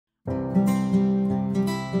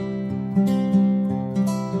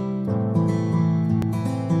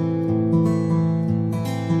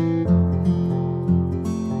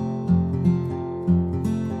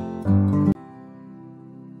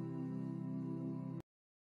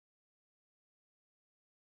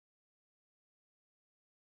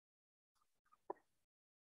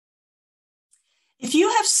If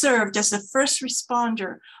you have served as a first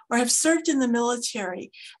responder or have served in the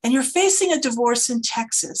military and you're facing a divorce in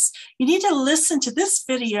Texas, you need to listen to this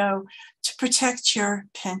video to protect your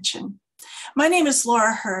pension. My name is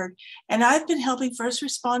Laura Hurd, and I've been helping first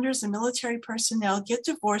responders and military personnel get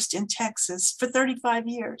divorced in Texas for 35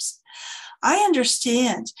 years. I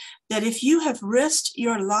understand that if you have risked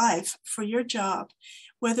your life for your job,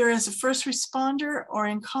 whether as a first responder or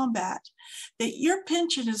in combat, that your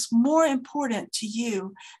pension is more important to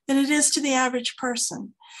you than it is to the average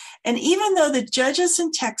person. And even though the judges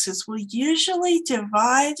in Texas will usually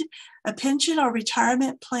divide a pension or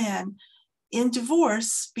retirement plan in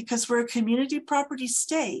divorce because we're a community property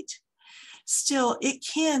state, still it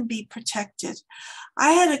can be protected.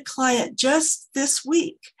 I had a client just this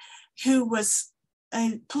week who was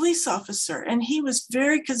a police officer, and he was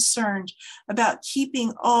very concerned about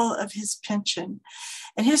keeping all of his pension.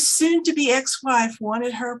 And his soon-to-be ex-wife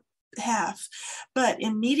wanted her half. But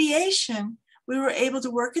in mediation, we were able to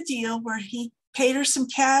work a deal where he paid her some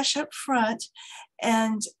cash up front,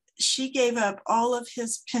 and she gave up all of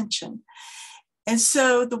his pension. And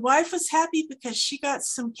so the wife was happy because she got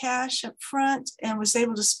some cash up front and was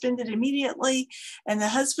able to spend it immediately. And the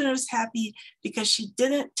husband was happy because she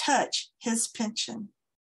didn't touch his pension.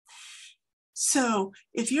 So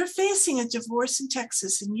if you're facing a divorce in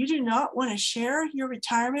Texas and you do not want to share your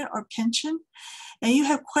retirement or pension, and you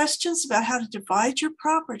have questions about how to divide your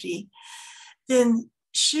property, then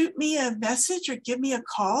shoot me a message or give me a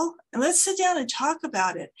call, and let's sit down and talk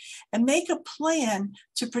about it and make a plan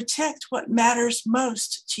to protect what matters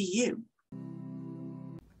most to you.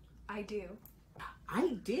 I do. I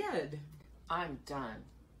did. I'm done.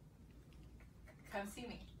 Come see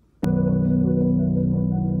me.